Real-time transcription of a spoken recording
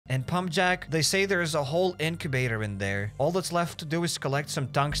And Pump Jack, they say there's a whole incubator in there. All that's left to do is collect some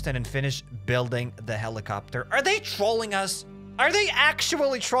tungsten and finish building the helicopter. Are they trolling us? Are they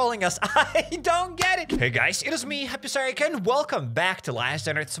actually trolling us? I don't get it. Hey guys, it is me, HappyCairek, and welcome back to Last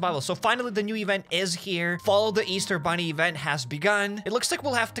Day on Earth Survival. So finally the new event is here. Follow the Easter Bunny event has begun. It looks like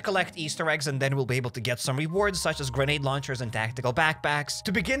we'll have to collect Easter eggs and then we'll be able to get some rewards such as grenade launchers and tactical backpacks.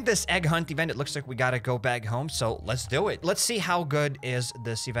 To begin this egg hunt event, it looks like we gotta go back home, so let's do it. Let's see how good is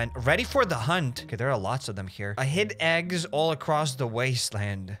this event. Ready for the hunt. Okay, there are lots of them here. I hid eggs all across the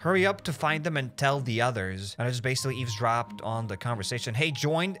wasteland. Hurry up to find them and tell the others. And I just basically eavesdropped on the conversation. Hey,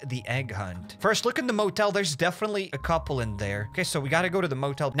 join the egg hunt. First, look in the motel. There's definitely a couple in there. Okay, so we gotta go to the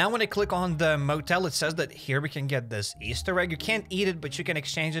motel. Now, when I click on the motel, it says that here we can get this Easter egg. You can't eat it, but you can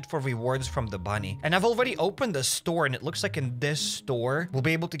exchange it for rewards from the bunny. And I've already opened the store, and it looks like in this store, we'll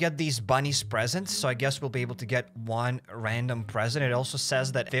be able to get these bunnies presents. So I guess we'll be able to get one random present. It also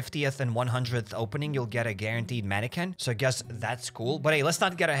says that 50th and 100th opening, you'll get a guaranteed mannequin. So I guess that's cool. But hey, let's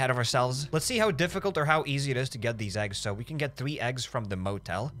not get ahead of ourselves. Let's see how difficult or how easy it is to get these eggs. So we can get 3 eggs from the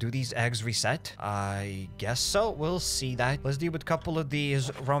motel. Do these eggs reset? I guess so. We'll see that. Let's deal with a couple of these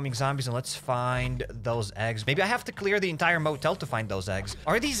roaming zombies and let's find those eggs. Maybe I have to clear the entire motel to find those eggs.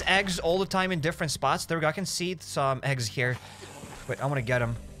 Are these eggs all the time in different spots? There we go. I can see some eggs here. Wait, I want to get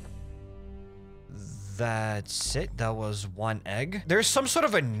them. That's it. That was 1 egg. There's some sort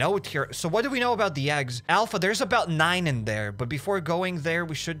of a note here. So what do we know about the eggs? Alpha, there's about 9 in there. But before going there,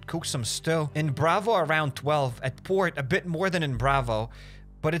 we should cook some stew. In Bravo, around 12. At Port, a bit more than in Bravo.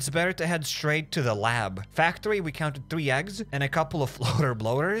 But it's better to head straight to the lab. Factory, we counted 3 eggs and a couple of floater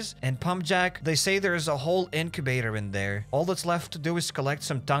bloaters. And Pump Jack, they say there's a whole incubator in there. All that's left to do is collect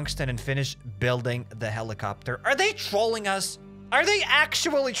some tungsten and finish building the helicopter. Are they trolling us? Are they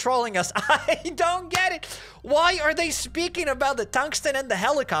actually trolling us? I don't get it. Why are they speaking about the tungsten and the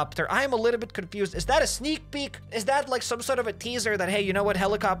helicopter? I am a little bit confused. Is that a sneak peek? Is that like some sort of a teaser that, hey, you know what?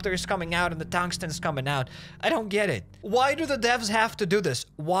 Helicopter is coming out and the tungsten is coming out. I don't get it. Why do the devs have to do this?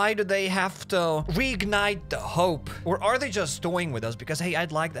 Why do they have to reignite the hope? Or are they just toying with us? Because, hey,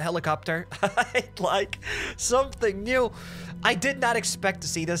 I'd like the helicopter. I'd like something new. I did not expect to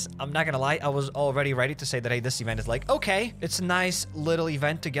see this. I'm not gonna lie. I was already ready to say that, hey, this event is like, okay, it's a nice little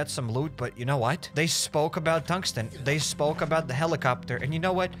event to get some loot, but you know what? They spoke about tungsten. They spoke about the helicopter, and you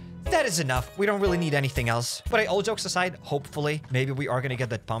know what? That is enough. We don't really need anything else. But hey, all jokes aside, hopefully, maybe we are gonna get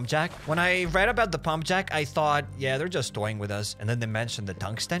that Pump Jack. When I read about the Pump Jack, I thought, yeah, they're just toying with us. And then they mentioned the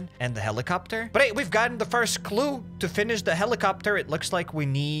tungsten and the helicopter. But hey, we've gotten the first clue to finish the helicopter. It looks like we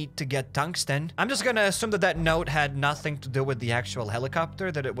need to get tungsten. I'm just gonna assume that that note had nothing to do with the actual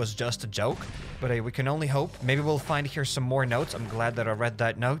helicopter, that it was just a joke. But hey, we can only hope. Maybe we'll find here some more notes. I'm glad that I read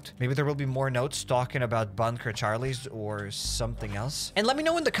that note. Maybe there will be more notes talking about Bunker Charlie's or something else. And let me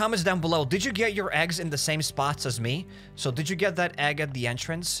know in the comments down below, did you get your eggs in the same spots as me? So did you get that egg at the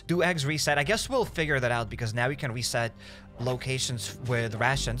entrance? Do eggs reset? I guess we'll figure that out because now we can reset locations with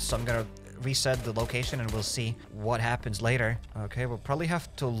rations. So I'm gonna reset the location and we'll see what happens later. Okay, we'll probably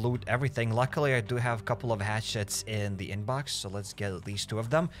have to loot everything. Luckily, I do have a couple of hatchets in the inbox, so let's get at least 2 of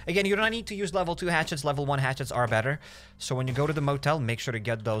them. Again, you don't need to use level 2 hatchets. Level 1 hatchets are better. So when you go to the motel, make sure to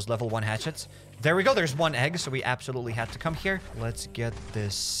get those level 1 hatchets. There we go. There's 1 egg, so we absolutely had to come here. Let's get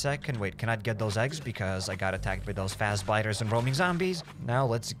this second. Wait, can I get those eggs? Because I got attacked by those fast biters and roaming zombies. Now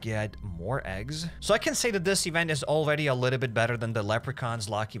let's get more eggs. So I can say that this event is already a little bit better than the Leprechaun's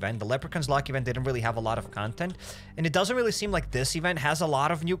Lock event. The Leprechaun's Lock event didn't really have a lot of content, and it doesn't really seem like this event has a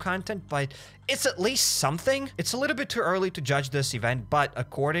lot of new content, but it's at least something. It's a little bit too early to judge this event, but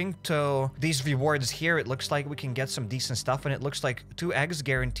according to these rewards here, it looks like we can get some decent stuff, and it looks like 2 eggs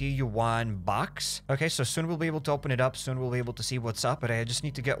guarantee you 1 box. Okay, so soon we'll be able to open it up. Soon we'll be able to see what's up, but I just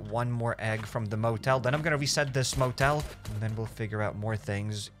need to get 1 more egg from the motel. Then I'm gonna reset this motel, and then we'll figure out more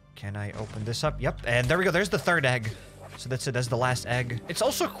things. Can I open this up? Yep, and there we go. There's the 3rd egg. So that's it. That's the last egg. It's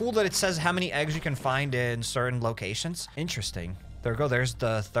also cool that it says how many eggs you can find in certain locations. Interesting. There we go. There's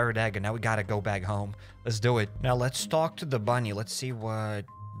the 3rd egg, and now we gotta go back home. Let's do it. Now let's talk to the bunny. Let's see what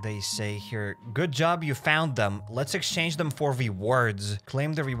they say here. Good job, you found them. Let's exchange them for rewards.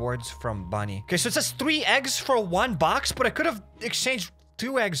 Claim the rewards from bunny. Okay, so it says 3 eggs for 1 box, but I could have exchanged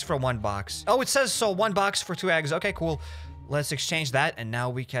 2 eggs for 1 box. Oh, it says so 1 box for 2 eggs. Okay, cool. Let's exchange that, and now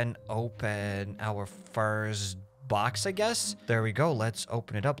we can open our first box, I guess. There we go. Let's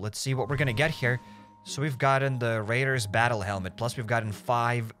open it up. Let's see what we're gonna get here. So we've gotten the Raiders battle helmet. Plus we've gotten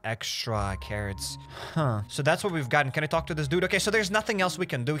 5 extra carrots. Huh. So that's what we've gotten. Can I talk to this dude? Okay, so there's nothing else we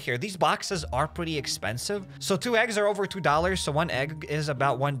can do here. These boxes are pretty expensive. So 2 eggs are over $2. So 1 egg is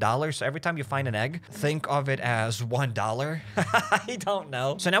about $1. So every time you find an egg, think of it as $1. I don't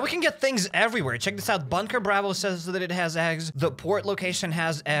know. So now we can get things everywhere. Check this out. Bunker Bravo says that it has eggs. The port location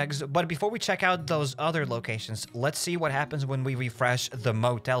has eggs. But before we check out those other locations, let's see what happens when we refresh the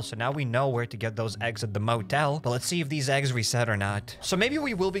motel. So now we know where to get those eggs at the motel, but let's see if these eggs reset or not. So maybe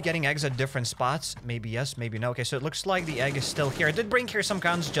we will be getting eggs at different spots. Maybe yes, maybe no. Okay, so it looks like the egg is still here. I did bring here some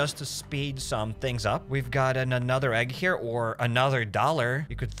guns just to speed some things up. We've got another egg here, or another dollar.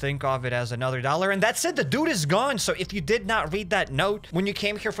 You could think of it as another dollar, and that's it. The dude is gone. So if you did not read that note when you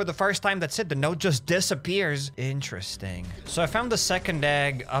came here for the first time, that's it. The note just disappears. Interesting. So I found the second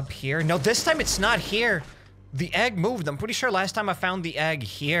egg up here. No, this time it's not here. The egg moved. I'm pretty sure last time I found the egg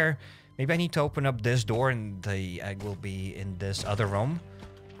here. Maybe I need to open up this door and the egg will be in this other room.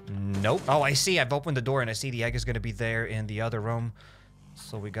 Nope. Oh, I see. I've opened the door and I see the egg is going to be there in the other room.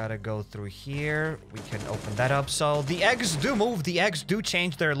 So we gotta go through here. We can open that up. So the eggs do move. The eggs do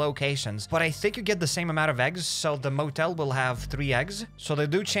change their locations. But I think you get the same amount of eggs. So the motel will have 3 eggs. So they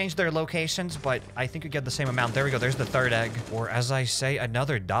do change their locations, but I think you get the same amount. There we go. There's the third egg. Or as I say,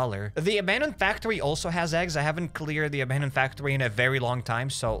 another dollar. The abandoned factory also has eggs. I haven't cleared the abandoned factory in a very long time.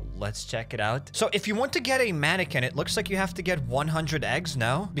 So let's check it out. So if you want to get a mannequin, it looks like you have to get 100 eggs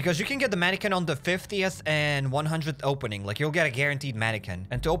now. Because you can get the mannequin on the 50th and 100th opening. Like you'll get a guaranteed mannequin.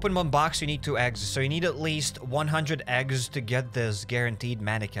 And to open one box, you need 2 eggs. So you need at least 100 eggs to get this guaranteed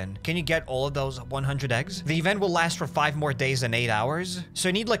mannequin. Can you get all of those 100 eggs? The event will last for 5 more days and 8 hours. So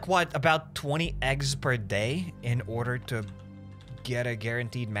you need like what? About 20 eggs per day in order to get a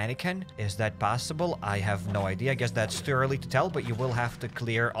guaranteed mannequin. Is that possible? I have no idea. I guess that's too early to tell, but you will have to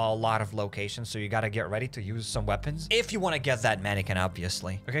clear a lot of locations, so you gotta get ready to use some weapons if you want to get that mannequin,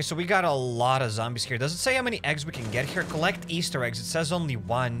 obviously. Okay, so we got a lot of zombies here. Does it say how many eggs we can get here? Collect Easter eggs. It says only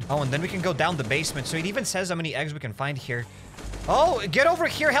 1. Oh, and then we can go down the basement, so it even says how many eggs we can find here. Oh, get over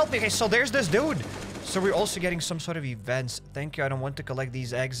here. Help me. Okay, so there's this dude. So we're also getting some sort of events. Thank you. I don't want to collect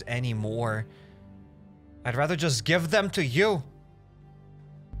these eggs anymore. I'd rather just give them to you.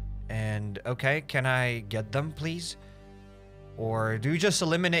 And, okay, can I get them, please? Or do you just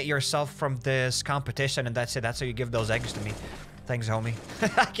eliminate yourself from this competition and that's it? That's how you give those eggs to me. Thanks, homie.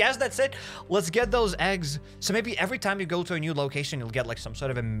 I guess that's it. Let's get those eggs. So maybe every time you go to a new location, you'll get like some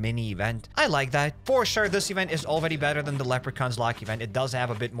sort of a mini event. I like that. For sure, this event is already better than the Leprechaun's Lock event. It does have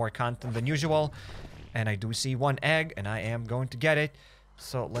a bit more content than usual. And I do see 1 egg, and I am going to get it.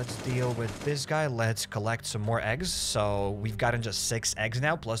 So let's deal with this guy. Let's collect some more eggs. So we've gotten just 6 eggs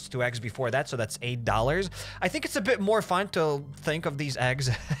now, plus 2 eggs before that. So that's $8. I think it's a bit more fun to think of these eggs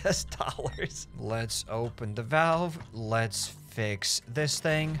as dollars. Let's open the valve. Let's fix this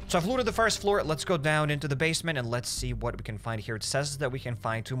thing. So I've looted the first floor. Let's go down into the basement and let's see what we can find here. It says that we can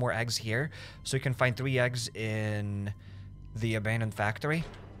find 2 more eggs here. So you can find 3 eggs in the abandoned factory.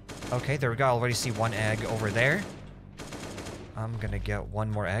 Okay, there we go. I already see 1 egg over there. I'm gonna get 1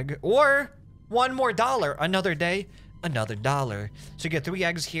 more egg. Or 1 more dollar. Another day, another dollar. So you get 3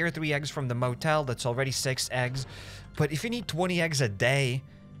 eggs here, 3 eggs from the motel. That's already 6 eggs. But if you need 20 eggs a day,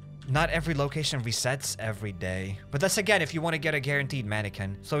 not every location resets every day. But that's again if you want to get a guaranteed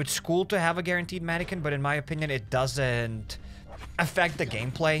mannequin. So it's cool to have a guaranteed mannequin, but in my opinion, it doesn't affect the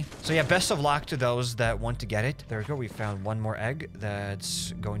gameplay. So yeah, best of luck to those that want to get it. There we go. We found 1 more egg.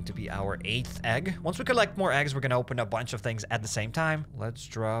 That's going to be our 8th egg. Once we collect more eggs, we're going to open a bunch of things at the same time. Let's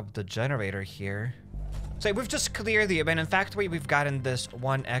drop the generator here. So we've just cleared the abandoned factory. We've gotten this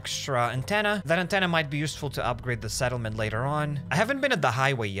 1 extra antenna. That antenna might be useful to upgrade the settlement later on. I haven't been at the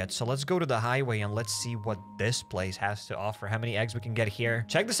highway yet, so let's go to the highway and let's see what this place has to offer. How many eggs we can get here.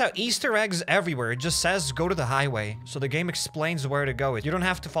 Check this out. Easter eggs everywhere. It just says go to the highway. So the game explains where to go. You don't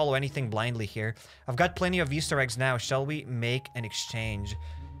have to follow anything blindly here. I've got plenty of Easter eggs now. Shall we make an exchange?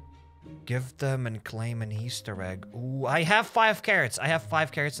 Give them and claim an Easter egg. Ooh, I have 5 carrots. I have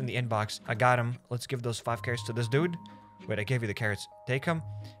 5 carrots in the inbox. I got them. Let's give those 5 carrots to this dude. Wait, I gave you the carrots. Take them.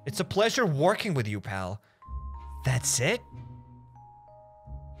 It's a pleasure working with you, pal. That's it?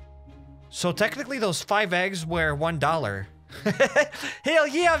 So technically those 5 eggs were $1. Hell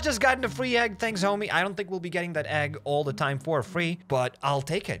yeah, I've just gotten a free egg. Thanks, homie. I don't think we'll be getting that egg all the time for free, but I'll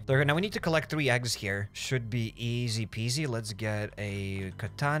take it. Now we need to collect 3 eggs here. Should be easy peasy. Let's get a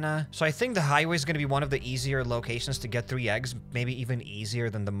katana. So I think the highway is going to be one of the easier locations to get 3 eggs, maybe even easier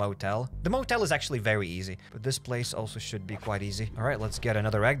than the motel. The motel is actually very easy, but this place also should be quite easy. All right, let's get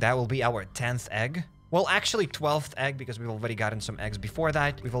another egg. That will be our 10th egg. Well, actually 12th egg because we've already gotten some eggs before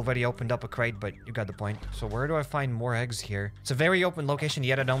that. We've already opened up a crate, but you got the point. So where do I find more eggs here? It's a very open location,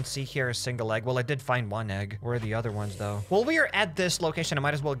 yet I don't see here a single egg. Well, I did find one egg. Where are the other ones, though? Well, we are at this location. I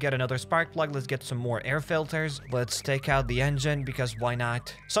might as well get another spark plug. Let's get some more air filters. Let's take out the engine because why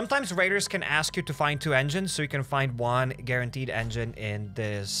not? Sometimes raiders can ask you to find 2 engines, so you can find 1 guaranteed engine in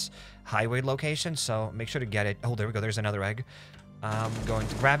this highway location. So make sure to get it. Oh, there we go. There's another egg. I'm going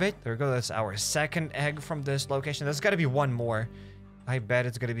to grab it. There we go. That's our 2nd egg from this location. There's got to be 1 more. I bet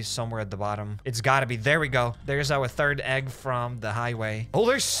it's going to be somewhere at the bottom. It's got to be. There we go. There's our 3rd egg from the highway. Oh,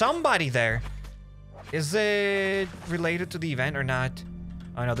 there's somebody there. Is it related to the event or not?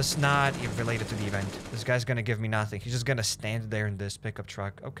 Oh, no, this is not related to the event. This guy's going to give me nothing. He's just going to stand there in this pickup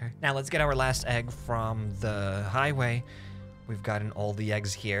truck. Okay. Now, let's get our last egg from the highway. We've gotten all the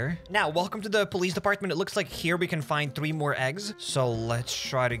eggs here. Now, welcome to the police department. It looks like here we can find 3 more eggs. So let's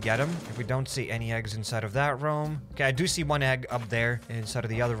try to get them. If we don't see any eggs inside of that room. Okay, I do see 1 egg up there inside of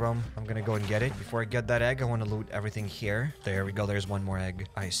the other room. I'm gonna go and get it. Before I get that egg, I want to loot everything here. There we go. There's 1 more egg.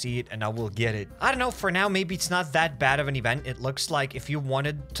 I see it and I will get it. I don't know. For now, maybe it's not that bad of an event. It looks like if you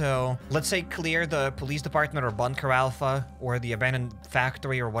wanted to, let's say, clear the police department or Bunker Alpha or the abandoned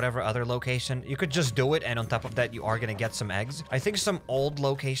factory or whatever other location, you could just do it. And on top of that, you are gonna get some eggs. I think some old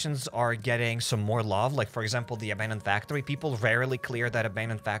locations are getting some more love. Like, for example, the abandoned factory. People rarely clear that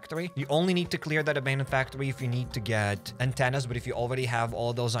abandoned factory. You only need to clear that abandoned factory if you need to get antennas. But if you already have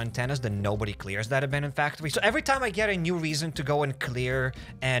all those antennas, then nobody clears that abandoned factory. So every time I get a new reason to go and clear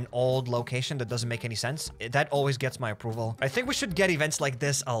an old location that doesn't make any sense, that always gets my approval. I think we should get events like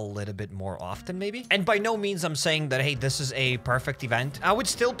this a little bit more often, maybe. And by no means I'm saying that, hey, this is a perfect event. I would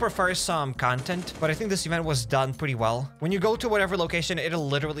still prefer some content, but I think this event was done pretty well. When you go to whatever location, it'll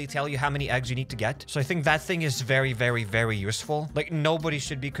literally tell you how many eggs you need to get. So I think that thing is very, very, very useful. Like, nobody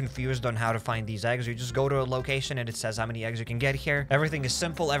should be confused on how to find these eggs. You just go to a location and it says how many eggs you can get here. Everything is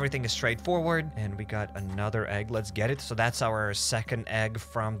simple. Everything is straightforward. And we got another egg. Let's get it. So that's our 2nd egg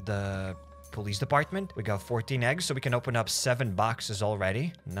from the police department. We got 14 eggs, so we can open up 7 boxes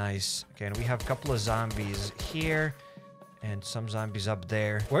already. Nice. Okay, and we have a couple of zombies here. And some zombies up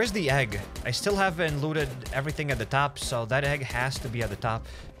there. Where's the egg? I still haven't looted everything at the top, so that egg has to be at the top.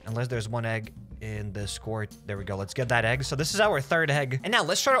 Unless there's 1 egg in this court. There we go. Let's get that egg. So this is our 3rd egg. And now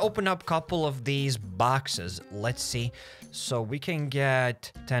let's try to open up a couple of these boxes. Let's see. So we can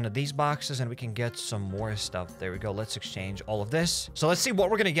get 10 of these boxes and we can get some more stuff. There we go. Let's exchange all of this. So let's see what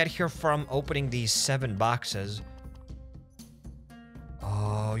we're going to get here from opening these 7 boxes.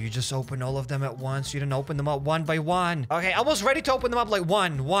 Oh, you just opened all of them at once. You didn't open them up 1 by 1. Okay, I was ready to open them up like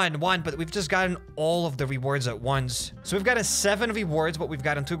 1, 1, 1, but we've just gotten all of the rewards at once. So we've gotten 7 rewards, but we've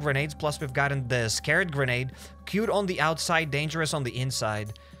gotten 2 grenades, plus we've gotten this carrot grenade. Cute on the outside, dangerous on the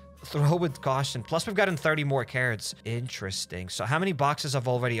inside. Throw with caution. Plus, we've gotten 30 more carrots. Interesting. So how many boxes I've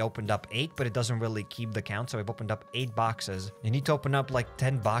already opened up? 8, but it doesn't really keep the count. So I've opened up 8 boxes. You need to open up like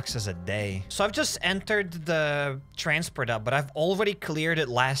 10 boxes a day. So I've just entered the transport hub, but I've already cleared it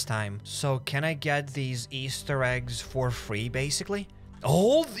last time. So can I get these Easter eggs for free, basically?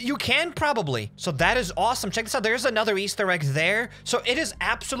 Oh, you can probably. So that is awesome. Check this out. There's another Easter egg there. So it is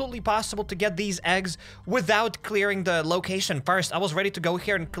absolutely possible to get these eggs without clearing the location first. I was ready to go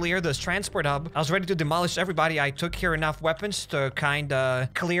here and clear this transport hub. I was ready to demolish everybody. I took here enough weapons to kind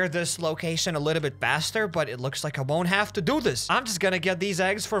of clear this location a little bit faster, but it looks like I won't have to do this. I'm just gonna get these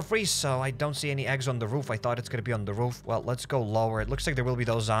eggs for free, so I don't see any eggs on the roof. I thought it's gonna be on the roof. Well, let's go lower. It looks like there will be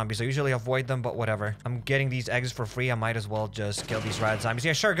those zombies. I usually avoid them, but whatever. I'm getting these eggs for free. I might as well just kill these rad zombies.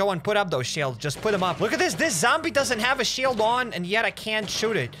 Yeah, sure, go on, put up those shields. Just put them up. Look at this. This zombie doesn't have a shield on, and yet I can't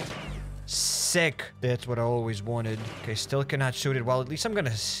shoot it. Sick. That's what I always wanted. Okay, still cannot shoot it. Well, at least I'm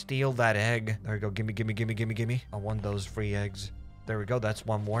gonna steal that egg. There we go. Gimme, gimme, gimme, gimme, gimme. I want those free eggs. There we go. That's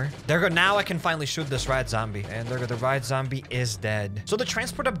one more. There we go. Now I can finally shoot this rad zombie. And there we go. The rad zombie is dead. So the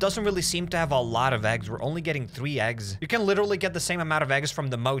transport hub doesn't really seem to have a lot of eggs. We're only getting 3 eggs. You can literally get the same amount of eggs from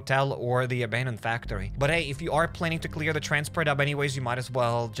the motel or the abandoned factory. But hey, if you are planning to clear the transport hub anyways, you might as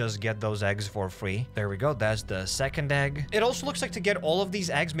well just get those eggs for free. There we go. That's the 2nd egg. It also looks like to get all of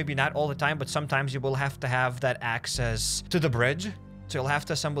these eggs, maybe not all the time, but sometimes you will have to have that access to the bridge. So you'll have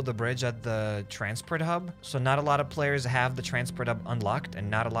to assemble the bridge at the transport hub. So not a lot of players have the transport hub unlocked, and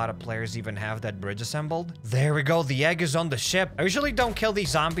not a lot of players even have that bridge assembled. There we go. The egg is on the ship. I usually don't kill these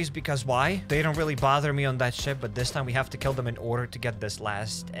zombies because why? They don't really bother me on that ship, but this time we have to kill them in order to get this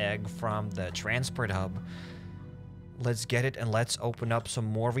last egg from the transport hub. Let's get it and let's open up some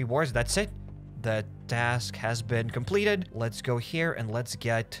more rewards. That's it. The task has been completed. Let's go here and let's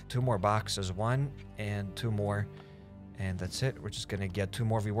get 2 more boxes. 1 and 2 more. And that's it. We're just gonna get 2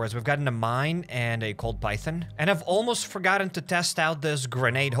 more rewards. We've gotten a mine and a cold python. And I've almost forgotten to test out this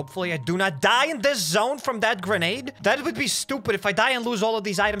grenade. Hopefully I do not die in this zone from that grenade. That would be stupid if I die and lose all of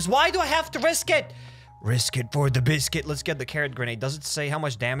these items. Why do I have to risk it? Risk it for the biscuit. Let's get the carrot grenade. Does it say how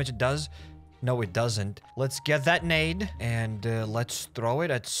much damage it does? No, it doesn't. Let's get that nade and let's throw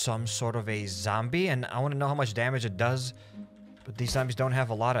it at some sort of a zombie. And I want to know how much damage it does. But these zombies don't have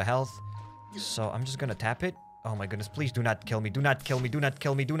a lot of health. So I'm just gonna tap it. Oh my goodness, please do not kill me. Do not kill me. Do not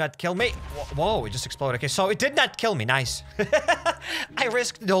kill me. Do not kill me. Whoa, it just exploded. Okay, so it did not kill me. Nice. I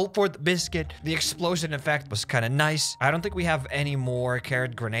risked it all for the biscuit. The explosion effect was kind of nice. I don't think we have any more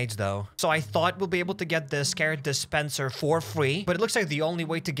carrot grenades, though. So I thought we'll be able to get this carrot dispenser for free. But it looks like the only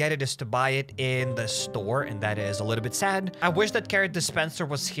way to get it is to buy it in the store. And that is a little bit sad. I wish that carrot dispenser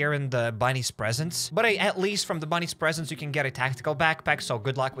was here in the bunny's presence. But at least from the bunny's presence, you can get a tactical backpack. So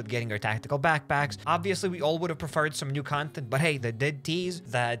good luck with getting your tactical backpacks. Obviously, we all would have preferred some new content, but hey, they did tease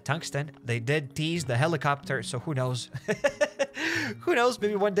the tungsten, they did tease the helicopter, so who knows? Who knows,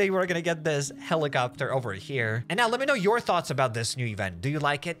 maybe one day we're gonna get this helicopter over here. And now let me know your thoughts about this new event. Do you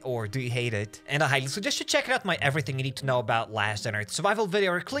like it or do you hate it? And I highly suggest you check out my everything you need to know about Last on Earth survival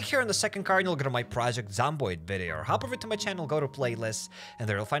video, or click here on the second card and you'll go to my Project Zomboid video, or hop over to my channel, go to playlists, and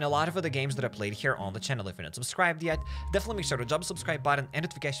there you'll find a lot of other games that I played here on the channel. If you're not subscribed yet, definitely make sure to drop the subscribe button and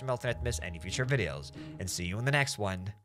notification bell to not miss any future videos. And see you in the next one.